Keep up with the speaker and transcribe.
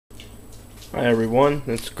Hi everyone,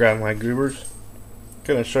 it's Grab My Goobers.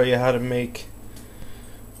 Gonna show you how to make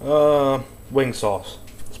wing sauce,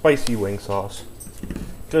 spicy wing sauce.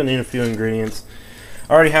 Gonna need a few ingredients.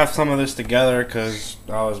 I already have some of this together because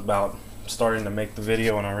I was about starting to make the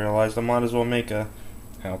video and I realized I might as well make a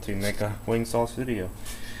how to make a wing sauce video.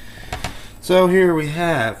 So here we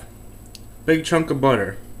have big chunk of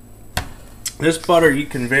butter. This butter you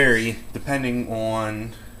can vary depending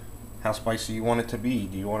on how spicy you want it to be.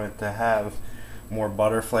 Do you want it to have more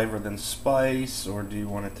butter flavor than spice, or do you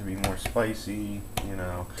want it to be more spicy? You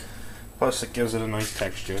know, plus it gives it a nice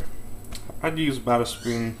texture. I'd use about a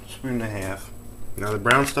spoon and a half. Now the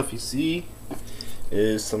brown stuff you see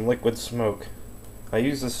is some liquid smoke. I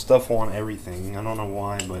use this stuff on everything. I don't know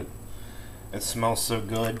why, but it smells so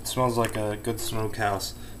good. It smells like a good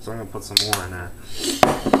smokehouse. So I'm gonna put some more in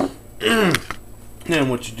there. Then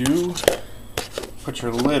what you do, put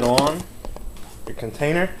your lid on your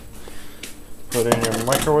container, put it in your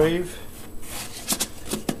microwave,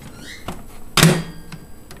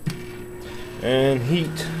 and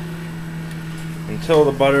heat until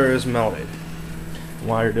the butter is melted.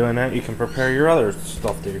 While you're doing that, you can prepare your other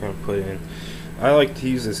stuff that you're going to put in. I like to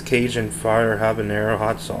use this Cajun Fire Habanero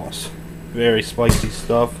hot sauce. Very spicy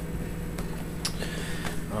stuff.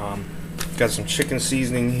 Got some chicken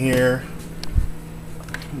seasoning here.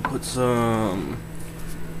 Put some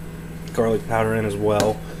garlic powder in as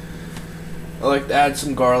well. I like to add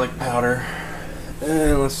some garlic powder.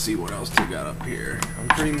 And let's see what else we got up here. I'm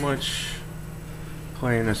pretty much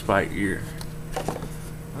playing this by ear.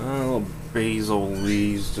 A little basil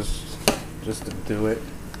leaves just to do it.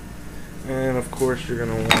 And of course you're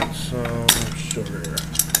gonna want some sugar.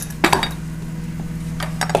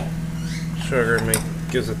 Sugar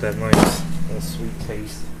gives it that nice little sweet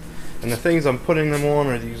taste. And the things I'm putting them on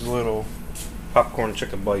are these little popcorn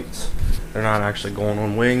chicken bites. They're not actually going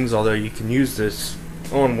on wings, although you can use this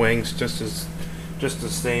on wings just the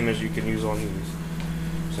same as you can use on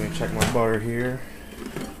these. So let me check my butter here.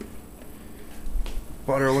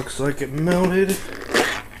 Butter looks like it melted.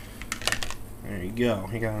 There you go.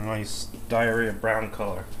 You got a nice diarrhea brown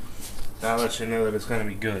color. That lets you know that it's going to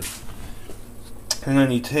be good. And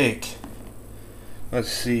then you take, let's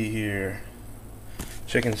see here,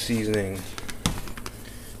 chicken seasoning.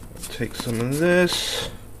 Take some of this.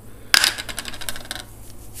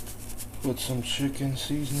 Put some chicken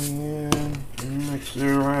seasoning in and mix it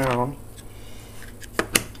around.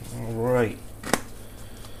 Alright.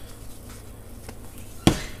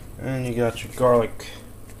 And you got your garlic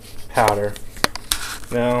powder.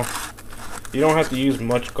 Now, you don't have to use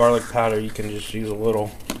much garlic powder. You can just use a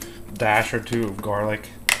little dash or two of garlic.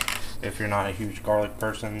 If you're not a huge garlic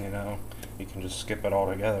person, you know, you can just skip it all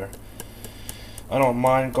together. I don't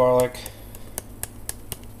mind garlic,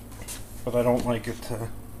 but I don't like it to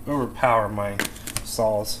overpower my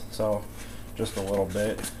sauce, so just a little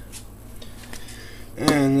bit.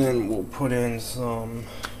 And then we'll put in some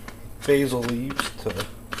basil leaves to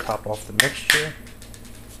top off the mixture.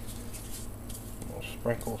 A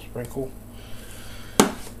little sprinkle.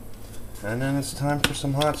 And then it's time for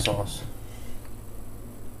some hot sauce.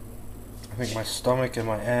 I think my stomach and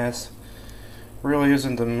my ass really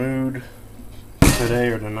isn't the mood today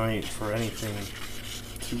or tonight for anything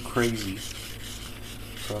too crazy.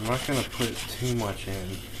 So I'm not going to put too much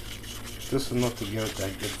in. Just enough to give it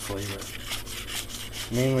that good flavor.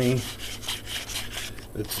 Mainly,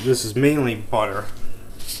 this is mainly butter.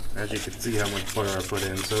 As you can see how much butter I put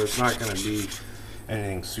in. So it's not going to be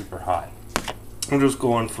anything super hot. I'm just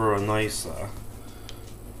going for a nice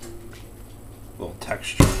little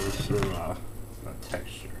texture. Not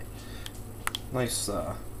texture. Nice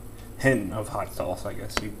hint of hot sauce, I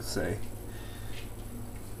guess you could say.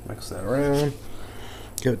 Mix that around.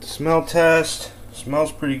 Give it the smell test.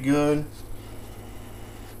 Smells pretty good.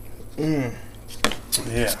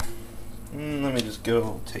 Yeah. Let me just give it a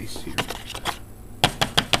little taste here.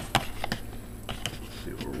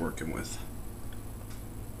 See what we're working with.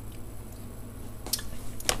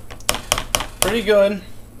 Pretty good.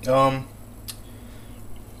 Yeah,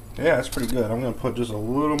 it's pretty good. I'm gonna put just a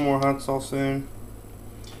little more hot sauce in.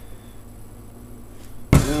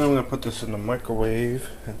 And then I'm gonna put this in the microwave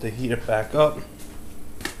and to heat it back up.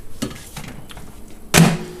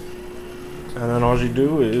 And then all you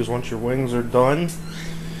do is, once your wings are done,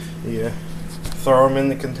 you throw them in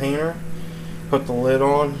the container, put the lid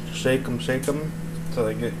on, shake them until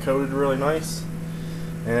they get coated really nice,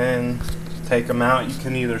 and take them out. You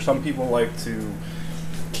can either, some people like to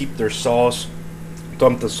keep their sauce,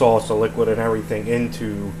 dump the sauce, the liquid and everything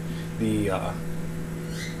into the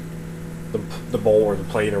bowl or the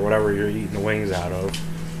plate or whatever you're eating the wings out of.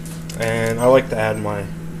 And I like to add my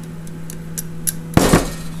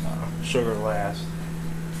sugar last.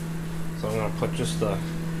 So I'm gonna put just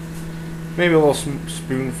maybe a little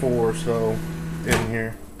spoonful or so in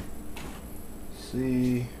here.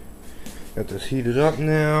 See, got this heated up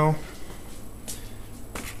now,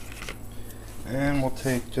 and we'll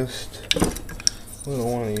take just a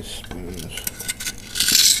little one of these spoons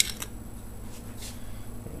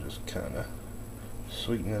and just kind of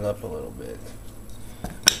sweeten it up a little bit.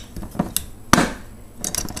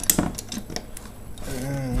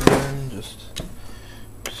 And then just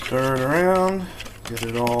stir it around, get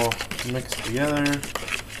it all mixed together,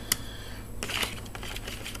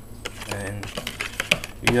 and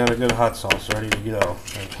you got a good hot sauce ready to go.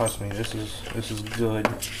 And trust me, this is good.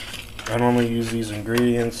 I normally use these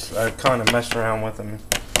ingredients. I kind of mess around with them.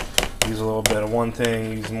 Use a little bit of one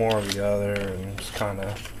thing, use more of the other, and just kind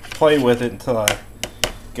of play with it until I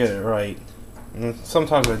get it right. And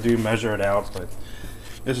sometimes I do measure it out, but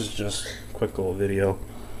this is just a quick little video.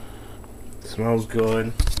 It smells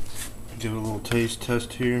good. Give it a little taste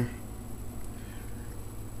test here.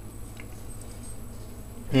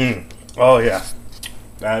 Oh yeah,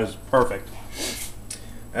 that is perfect.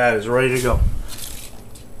 That is ready to go.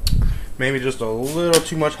 Maybe just a little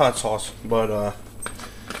too much hot sauce, but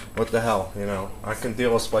what the hell, you know, I can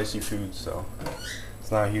deal with spicy food, so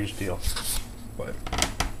it's not a huge deal. But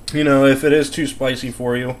you know, if it is too spicy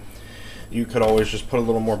for you, you could always just put a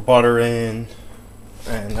little more butter in,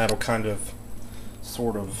 and that'll kind of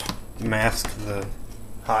sort of mask the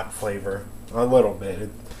hot flavor a little bit.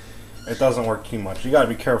 It doesn't work too much. You gotta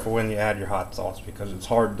be careful when you add your hot sauce because it's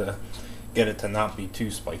hard to get it to not be too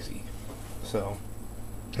spicy. So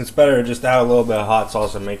it's better to just add a little bit of hot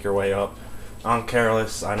sauce and make your way up. I'm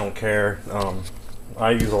careless. I don't care. I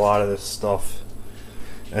use a lot of this stuff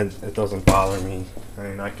and it doesn't bother me. I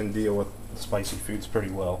mean, I can deal with spicy foods pretty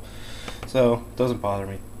well, so it doesn't bother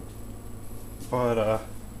me. But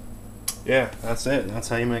yeah, that's it. That's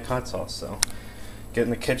how you make hot sauce. So get in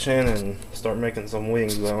the kitchen and start making some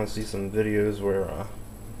wings. I want to see some videos where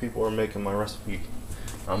people are making my recipe.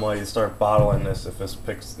 I might start bottling this if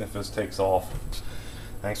this takes off.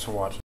 Thanks for watching.